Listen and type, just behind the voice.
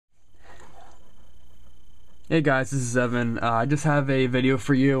Hey guys, this is Evan. I just have a video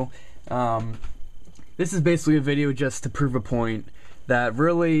for you. This is basically a video just to prove a point that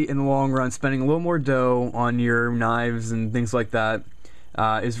really, in the long run, spending a little more dough on your knives and things like that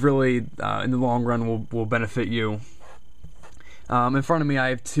is really, in the long run, will benefit you. In front of me, I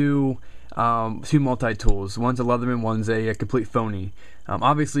have two multi-tools. One's a Leatherman, one's a complete phony.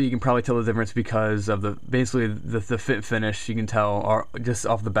 Obviously, you can probably tell the difference because of the fit finish. You can tell just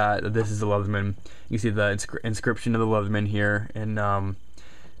off the bat that this is a Leatherman. You see the inscription of the Leatherman here and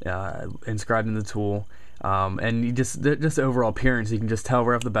inscribed in the tool. And you just the overall appearance, you can just tell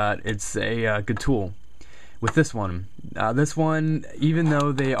right off the bat it's a good tool. With this one, even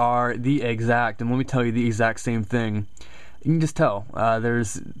though they are the exact, and let me tell you the exact same thing, you can just tell.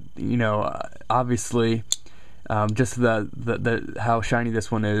 There's, obviously, just the how shiny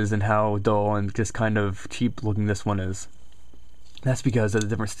this one is and how dull and just kind of cheap looking this one is. That's because of the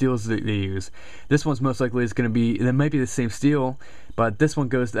different steels that they use. This one's most likely is going to be, it might be the same steel, but this one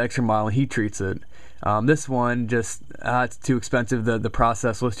goes the extra mile and heat treats it. This one just, it's too expensive, the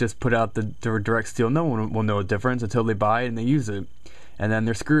process, let's just put out the direct steel. No one will know a difference until they buy it and they use it. And then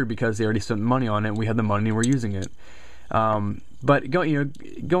they're screwed because they already spent money on it, we had the money and we're using it. But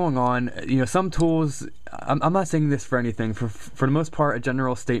going on, some tools, I'm not saying this for anything. For the most part, a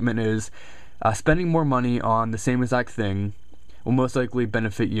general statement is spending more money on the same exact thing will most likely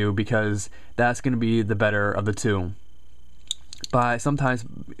benefit you because that's going to be the better of the two. But sometimes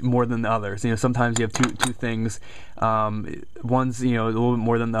more than the others. Sometimes you have two things. One's a little bit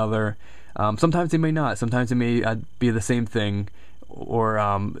more than the other. Sometimes they may not. Sometimes they may be the same thing, or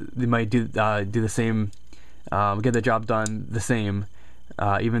they might do the same. Get the job done the same,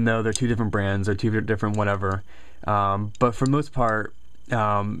 even though they're two different brands or two different whatever. But for the most part,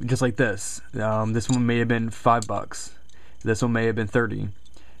 just like this one may have been $5. This one may have been 30.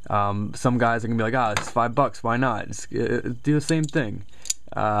 Some guys are gonna be like, it's $5. Why not? Do the same thing.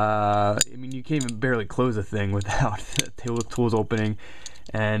 You can't even barely close a thing without the tools opening,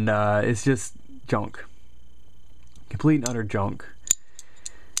 and it's just junk, complete and utter junk.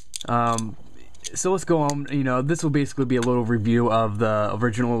 So let's go on. This will basically be a little review of the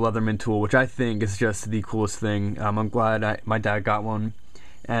original Leatherman tool, which I think is just the coolest thing. I'm glad my dad got one,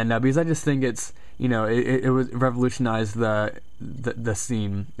 and because I just think it's it was revolutionized the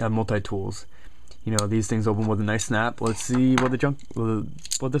scene of multi-tools. These things open with a nice snap. Let's see what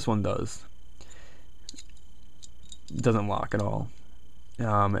this one does. It doesn't lock at all.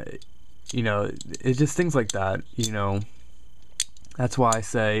 It's just things like that. That's why I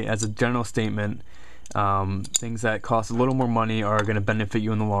say, as a general statement, things that cost a little more money are going to benefit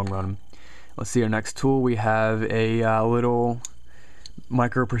you in the long run. Let's see our next tool. We have a little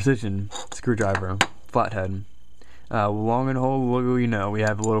micro precision screwdriver, flathead. Long and hole, we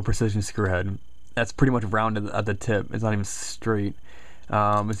have a little precision screw head. That's pretty much rounded at the tip. It's not even straight.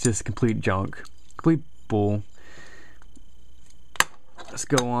 It's just complete junk, complete bull. Let's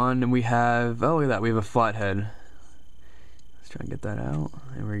go on, and we have, look at that, we have a flathead. Try and get that out.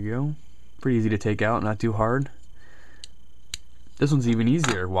 There we go. Pretty easy to take out, not too hard. This one's even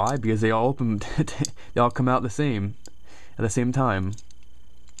easier. Why? Because they all open, they all come out the same at the same time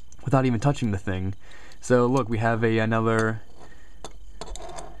without even touching the thing. So look, we have another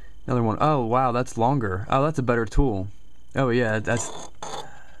one. Oh wow, that's longer. Oh, that's a better tool. Oh yeah, that's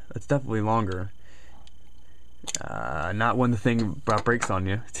definitely longer. Not when the thing breaks on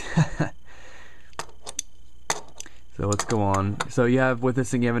you. So let's go on. So you have, with this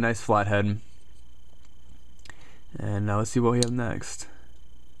thing, you have a nice flathead. And now let's see what we have next.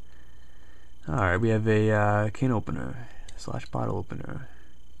 Alright, we have a can opener / bottle opener.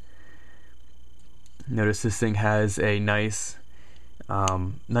 Notice this thing has a nice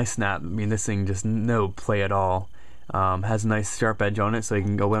snap. This thing just no play at all. Has a nice sharp edge on it, so you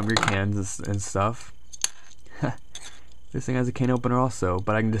can go over your cans and stuff. This thing has a can opener also,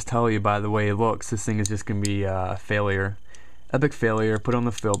 but I can just tell you by the way it looks, this thing is just going to be a failure. Epic failure, put on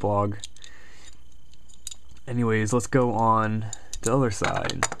the fail blog. Anyways, let's go on to the other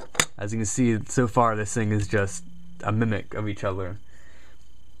side. As you can see, so far this thing is just a mimic of each other.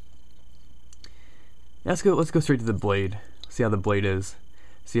 Let's go straight to the blade. See how the blade is.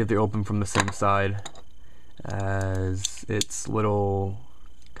 See if they're open from the same side as its little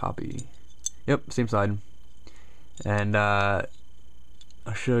copy. Yep, same side. And I'll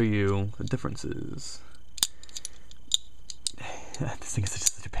show you the differences. This thing is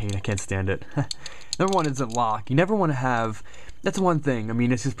just such a pain, I can't stand it. Number one, it doesn't lock. You never want to have, that's one thing,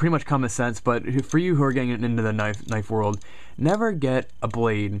 it's just pretty much common sense, but for you who are getting into the knife world, never get a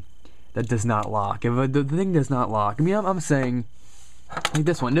blade that does not lock. If the thing does not lock, I'm saying, like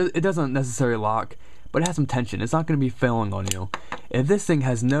this one, it doesn't necessarily lock, but it has some tension. It's not going to be failing on you. If this thing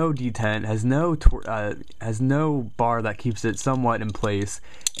has no detent, has no bar that keeps it somewhat in place,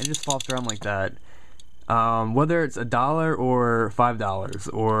 and just flops around like that, whether it's $1 or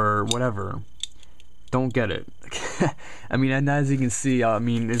 $5 or whatever, don't get it. I mean, and as you can see, I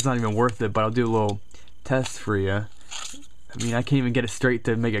mean, it's not even worth it, but I'll do a little test for you. I mean, I can't even get it straight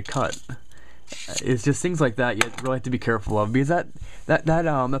to make a cut. It's just things like that you really have to be careful of, because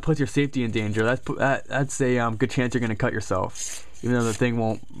that puts your safety in danger. That's a good chance you're going to cut yourself, even though the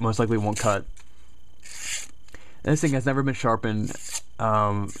thing most likely won't cut. And this thing has never been sharpened,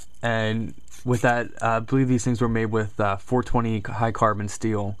 and with that, I believe these things were made with 420 high carbon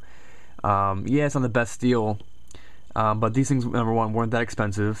steel. Yeah, it's not the best steel, but these things, number one, weren't that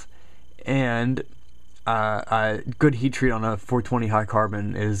expensive, and good heat treat on a 420 high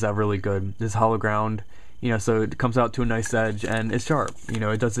carbon is really good. This is hollow ground, so it comes out to a nice edge, and it's sharp.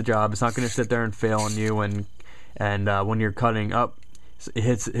 It does the job. It's not going to sit there and fail on you, and when you're cutting up, it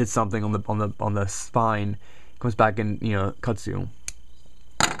hits something on the spine, comes back and cuts you.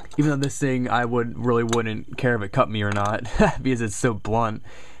 Even though this thing, I wouldn't care if it cut me or not because it's so blunt.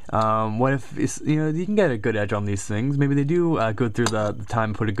 What if you can get a good edge on these things? Maybe they do go through the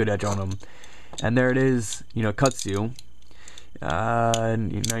time and put a good edge on them. And there it is, cuts you.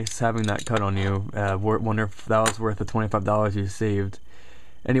 Nice having that cut on you. Wonder if that was worth the $25 you saved.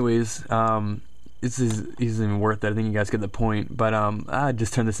 Anyways, this isn't even worth it. I think you guys get the point. But I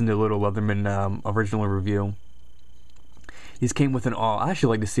just turned this into a little Leatherman original review. These came with an awl. I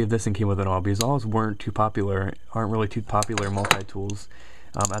actually like to see if this thing came with an awl, because awls aren't really too popular multi-tools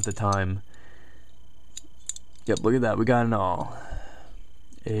at the time. Yep, look at that. We got an awl.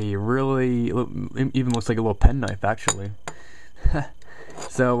 A really, even looks like a little pen knife, actually.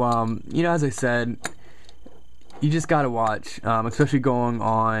 So, as I said, you just gotta watch, especially going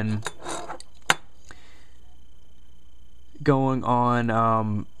on,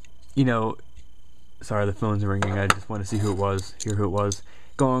 sorry, the phone's ringing. I just want to see hear who it was.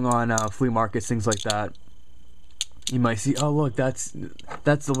 Going on flea markets, things like that. You might see, oh look, that's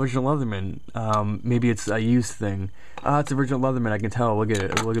the original Leatherman. Maybe it's a used thing. It's original Leatherman. I can tell. Look at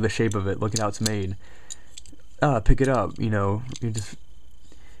it. Look at the shape of it. Look at how it's made. Pick it up. You just.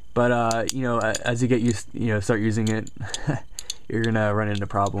 But as you get used, start using it, you're gonna run into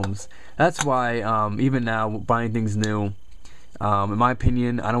problems. That's why even now, buying things new, in my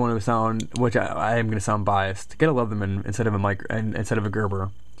opinion, I don't want to sound, which I am gonna sound biased. Get a Leatherman instead of a Gerber.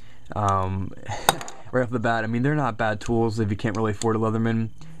 Right off the bat, I mean, they're not bad tools if you can't really afford a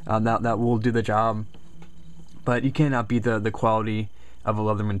Leatherman. That will do the job, but you cannot beat the quality of a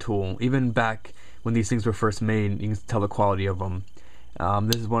Leatherman tool. Even back when these things were first made, you can tell the quality of them.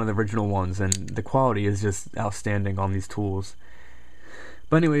 This is one of the original ones, and the quality is just outstanding on these tools.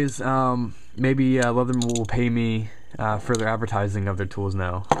 But anyways, maybe Leatherman will pay me for their advertising of their tools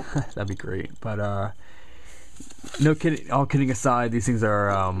now. That'd be great. But no kidding. All kidding aside, these things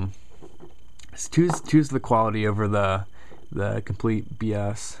are. Choose the quality over the complete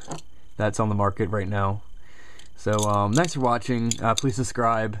BS that's on the market right now. So thanks for watching. Please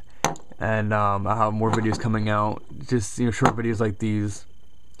subscribe, and I'll have more videos coming out. Just short videos like these,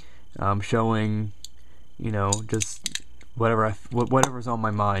 showing just whatever's on my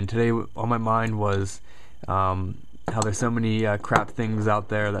mind. Today on my mind was how there's so many crap things out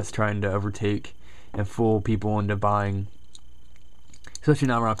there that's trying to overtake and fool people into buying. Especially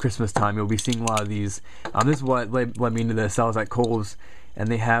now around Christmas time, you'll be seeing a lot of these. This is what led me into this. I was at Kohl's, and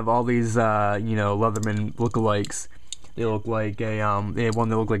they have all these, Leatherman lookalikes. They look like they have one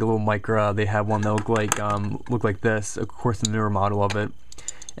that looked like a little Micra. They have one that looked like this. Of course, the newer model of it.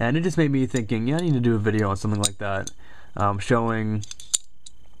 And it just made me thinking, yeah, I need to do a video on something like that, showing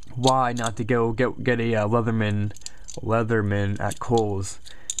why not to go get a Leatherman at Kohl's.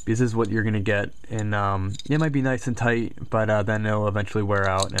 This is what you're gonna get, and it might be nice and tight, but then it'll eventually wear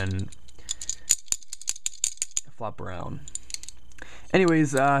out and flop around.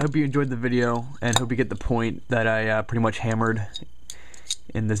 Anyways, I hope you enjoyed the video, and hope you get the point that I pretty much hammered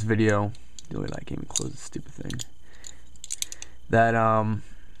in this video. Dude, I can't even close this stupid thing. That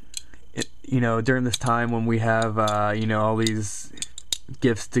during this time when we have all these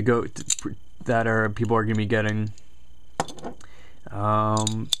gifts to go that people are gonna be getting.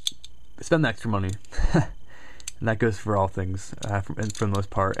 Spend the extra money. And that goes for all things, for the most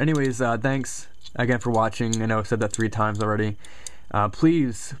part. Anyways, thanks again for watching. I know I've said that 3 times already.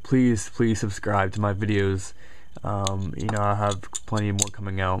 Please subscribe to my videos. I have plenty more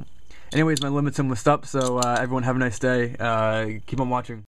coming out. Anyways, my limit's almost up, so everyone have a nice day. Keep on watching.